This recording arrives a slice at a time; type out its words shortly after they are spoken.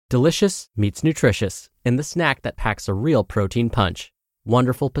Delicious meets nutritious in the snack that packs a real protein punch.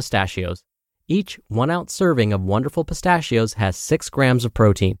 Wonderful Pistachios. Each 1-ounce serving of Wonderful Pistachios has 6 grams of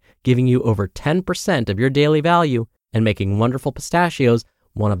protein, giving you over 10% of your daily value and making Wonderful Pistachios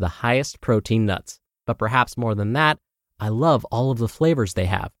one of the highest protein nuts. But perhaps more than that, I love all of the flavors they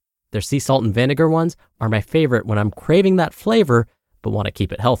have. Their sea salt and vinegar ones are my favorite when I'm craving that flavor but want to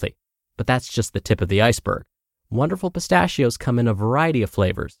keep it healthy. But that's just the tip of the iceberg. Wonderful Pistachios come in a variety of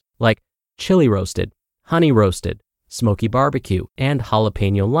flavors, like chili roasted, honey roasted, smoky barbecue, and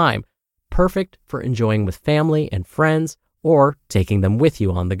jalapeno lime, perfect for enjoying with family and friends or taking them with you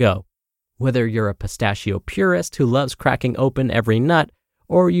on the go. Whether you're a pistachio purist who loves cracking open every nut,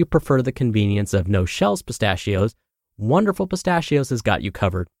 or you prefer the convenience of no-shells pistachios, Wonderful Pistachios has got you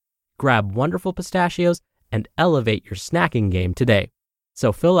covered. Grab Wonderful Pistachios and elevate your snacking game today.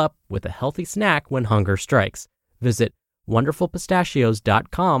 So fill up with a healthy snack when hunger strikes. Visit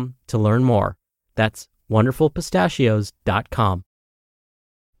wonderfulpistachios.com to learn more. That's wonderfulpistachios.com.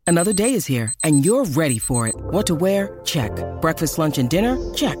 Another day is here, and you're ready for it. What to wear? Check. Breakfast, lunch, and dinner?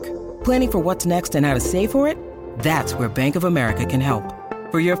 Check. Planning for what's next and how to save for it? That's where Bank of America can help.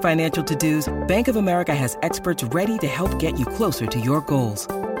 For your financial to-dos, Bank of America has experts ready to help get you closer to your goals.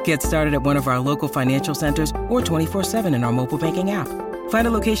 Get started at one of our local financial centers or 24/7 in our mobile banking app. Find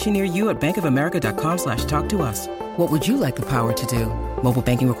a location near you at bankofamerica.com/talktous. What would you like the power to do? Mobile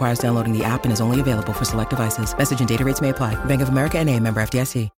banking requires downloading the app and is only available for select devices. Message and data rates may apply. Bank of America N.A., member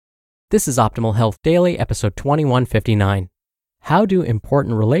FDIC. This is Optimal Health Daily, episode 2159. How do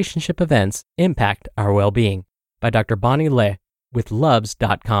important relationship events impact our well-being? By Dr. Bonnie Le with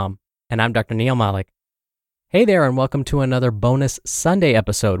Luvze.com. And I'm Dr. Neil Malik. Hey there, and welcome to another bonus Sunday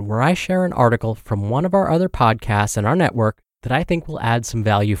episode where I share an article from one of our other podcasts in our network that I think will add some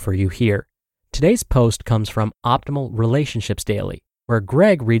value for you here. Today's post comes from Optimal Relationships Daily, where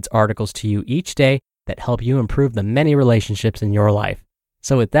Greg reads articles to you each day that help you improve the many relationships in your life.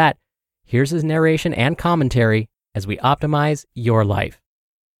 So with that, here's his narration and commentary as we optimize your life.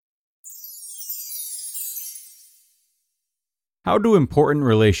 How do important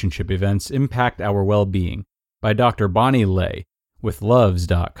relationship events impact our well-being? By Dr. Bonnie Le with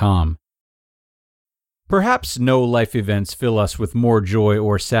Luvze.com. Perhaps no life events fill us with more joy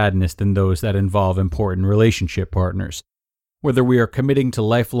or sadness than those that involve important relationship partners. Whether we are committing to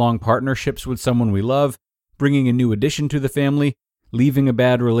lifelong partnerships with someone we love, bringing a new addition to the family, leaving a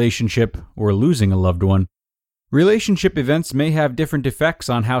bad relationship, or losing a loved one, relationship events may have different effects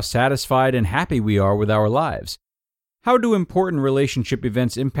on how satisfied and happy we are with our lives. How do important relationship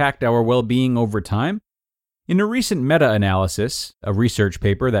events impact our well-being over time? In a recent meta-analysis, a research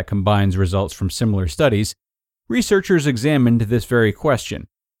paper that combines results from similar studies, researchers examined this very question.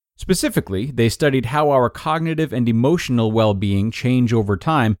 Specifically, they studied how our cognitive and emotional well-being change over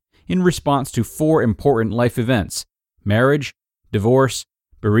time in response to 4 important life events: marriage, divorce,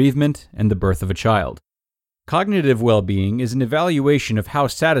 bereavement, and the birth of a child. Cognitive well-being is an evaluation of how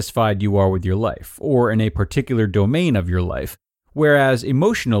satisfied you are with your life, or in a particular domain of your life, whereas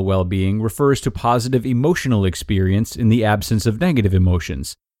emotional well-being refers to positive emotional experience in the absence of negative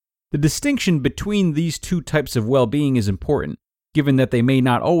emotions. The distinction between these two types of well-being is important, given that they may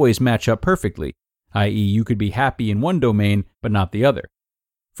not always match up perfectly, i.e., you could be happy in one domain but not the other.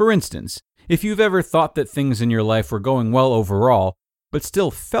 For instance, if you've ever thought that things in your life were going well overall, but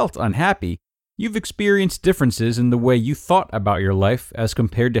still felt unhappy, you've experienced differences in the way you thought about your life as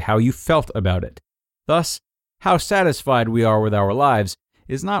compared to how you felt about it. Thus, how satisfied we are with our lives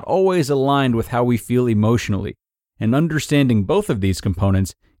is not always aligned with how we feel emotionally, and understanding both of these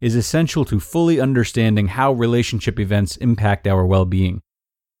components is essential to fully understanding how relationship events impact our well-being.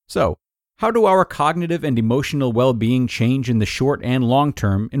 So, how do our cognitive and emotional well-being change in the short and long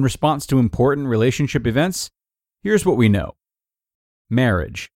term in response to important relationship events? Here's what we know.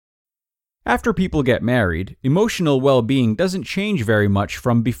 Marriage. After people get married, emotional well-being doesn't change very much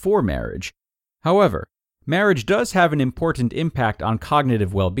from before marriage. However, marriage does have an important impact on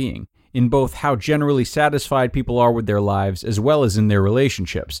cognitive well-being, in both how generally satisfied people are with their lives as well as in their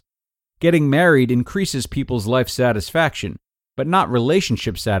relationships. Getting married increases people's life satisfaction, but not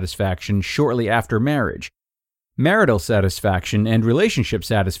relationship satisfaction shortly after marriage. Marital satisfaction and relationship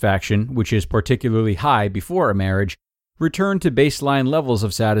satisfaction, which is particularly high before a marriage, return to baseline levels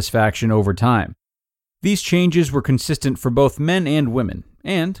of satisfaction over time. These changes were consistent for both men and women,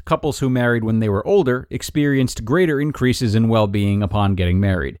 and couples who married when they were older experienced greater increases in well-being upon getting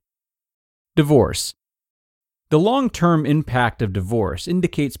married. Divorce. The long-term impact of divorce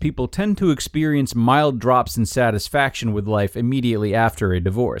indicates people tend to experience mild drops in satisfaction with life immediately after a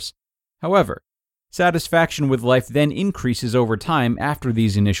divorce. However, Satisfaction with life then increases over time after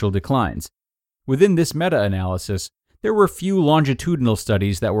these initial declines. Within this meta-analysis, there were few longitudinal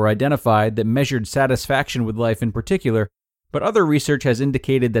studies that were identified that measured satisfaction with life in particular, but other research has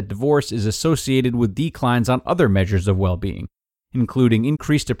indicated that divorce is associated with declines on other measures of well-being, including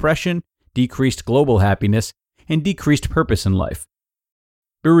increased depression, decreased global happiness, and decreased purpose in life.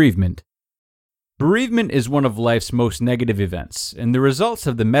 Bereavement. Bereavement is one of life's most negative events, and the results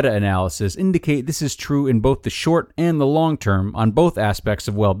of the meta-analysis indicate this is true in both the short and the long term on both aspects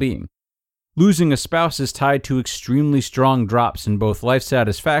of well-being. Losing a spouse is tied to extremely strong drops in both life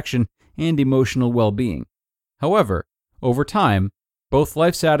satisfaction and emotional well-being. However, over time, both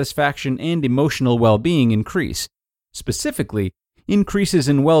life satisfaction and emotional well-being increase. Specifically, increases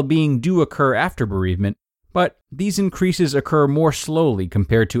in well-being do occur after bereavement, but these increases occur more slowly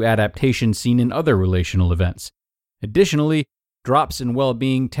compared to adaptation seen in other relational events. Additionally, drops in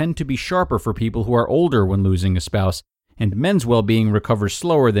well-being tend to be sharper for people who are older when losing a spouse, and men's well-being recovers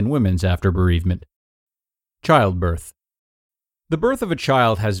slower than women's after bereavement. Childbirth. The birth of a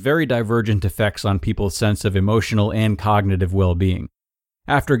child has very divergent effects on people's sense of emotional and cognitive well-being.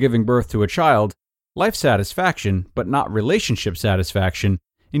 After giving birth to a child, life satisfaction, but not relationship satisfaction,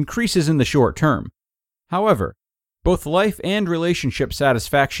 increases in the short term. However, both life and relationship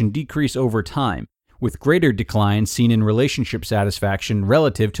satisfaction decrease over time, with greater declines seen in relationship satisfaction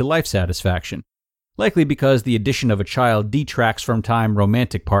relative to life satisfaction, likely because the addition of a child detracts from time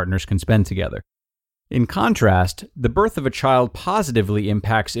romantic partners can spend together. In contrast, the birth of a child positively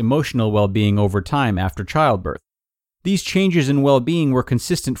impacts emotional well-being over time after childbirth. These changes in well-being were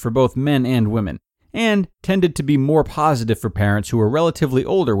consistent for both men and women, and tended to be more positive for parents who were relatively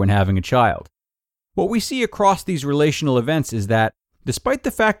older when having a child. What we see across these relational events is that, despite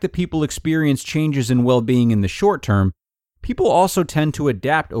the fact that people experience changes in well-being in the short term, people also tend to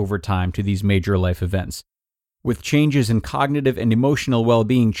adapt over time to these major life events, with changes in cognitive and emotional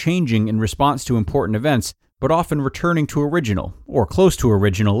well-being changing in response to important events, but often returning to original, or close to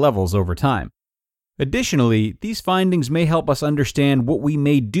original levels over time. Additionally, these findings may help us understand what we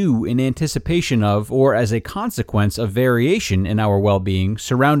may do in anticipation of or as a consequence of variation in our well-being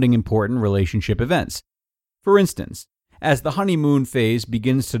surrounding important relationship events. For instance, as the honeymoon phase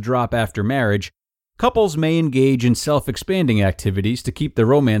begins to drop after marriage, couples may engage in self-expanding activities to keep the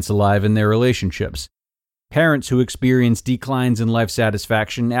romance alive in their relationships. Parents who experience declines in life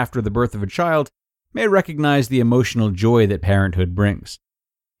satisfaction after the birth of a child may recognize the emotional joy that parenthood brings.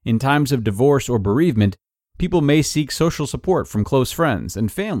 In times of divorce or bereavement, people may seek social support from close friends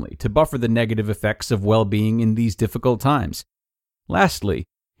and family to buffer the negative effects of well-being in these difficult times. Lastly,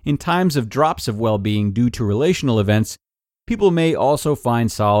 in times of drops of well-being due to relational events, people may also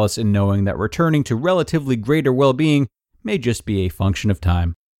find solace in knowing that returning to relatively greater well-being may just be a function of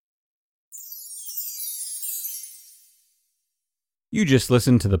time. You just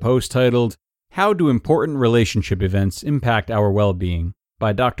listened to the post titled, "How Do Important Relationship Events Impact Our Well-Being?"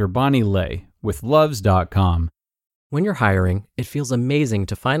 by Dr. Bonnie Lay with Luvze.com. When you're hiring, it feels amazing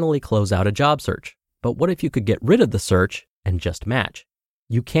to finally close out a job search. But what if you could get rid of the search and just match?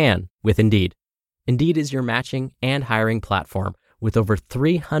 You can with Indeed. Indeed is your matching and hiring platform with over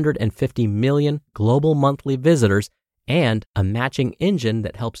 350 million global monthly visitors and a matching engine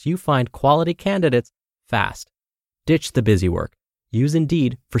that helps you find quality candidates fast. Ditch the busy work. Use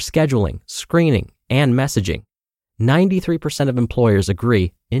Indeed for scheduling, screening, and messaging. 93% of employers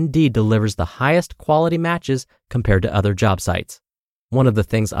agree Indeed delivers the highest quality matches compared to other job sites. One of the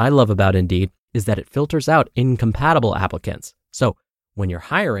things I love about Indeed is that it filters out incompatible applicants. So when you're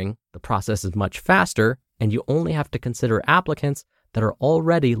hiring, the process is much faster and you only have to consider applicants that are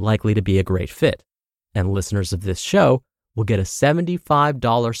already likely to be a great fit. And listeners of this show will get a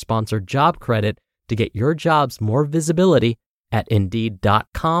 $75 sponsored job credit to get your jobs more visibility at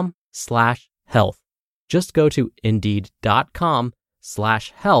Indeed.com/health. Just go to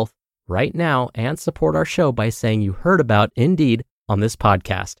Indeed.com/health right now and support our show by saying you heard about Indeed on this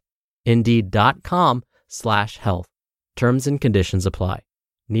podcast. Indeed.com/health. Terms and conditions apply.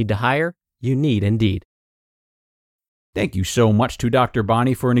 Need to hire? You need Indeed. Thank you so much to Dr.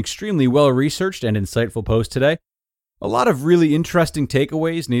 Bonnie for an extremely well-researched and insightful post today. A lot of really interesting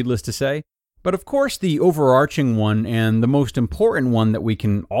takeaways, needless to say. But of course, the overarching one and the most important one that we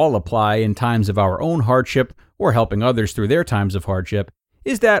can all apply in times of our own hardship or helping others through their times of hardship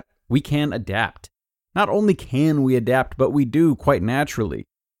is that we can adapt. Not only can we adapt, but we do quite naturally.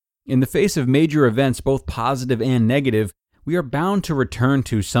 In the face of major events, both positive and negative, we are bound to return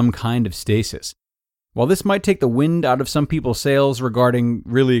to some kind of stasis. While this might take the wind out of some people's sails regarding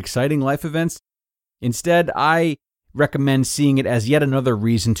really exciting life events, instead, I recommend seeing it as yet another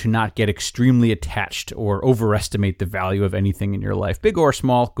reason to not get extremely attached or overestimate the value of anything in your life, big or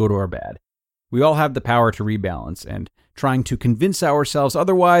small, good or bad. We all have the power to rebalance, and trying to convince ourselves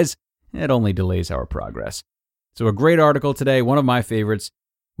otherwise, it only delays our progress. So a great article today, one of my favorites.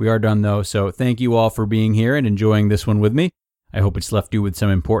 We are done though, so thank you all for being here and enjoying this one with me. I hope it's left you with some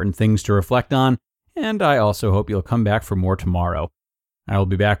important things to reflect on, and I also hope you'll come back for more tomorrow. I will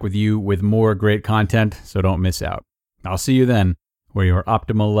be back with you with more great content, so don't miss out. I'll see you then, where your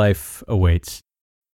optimal life awaits.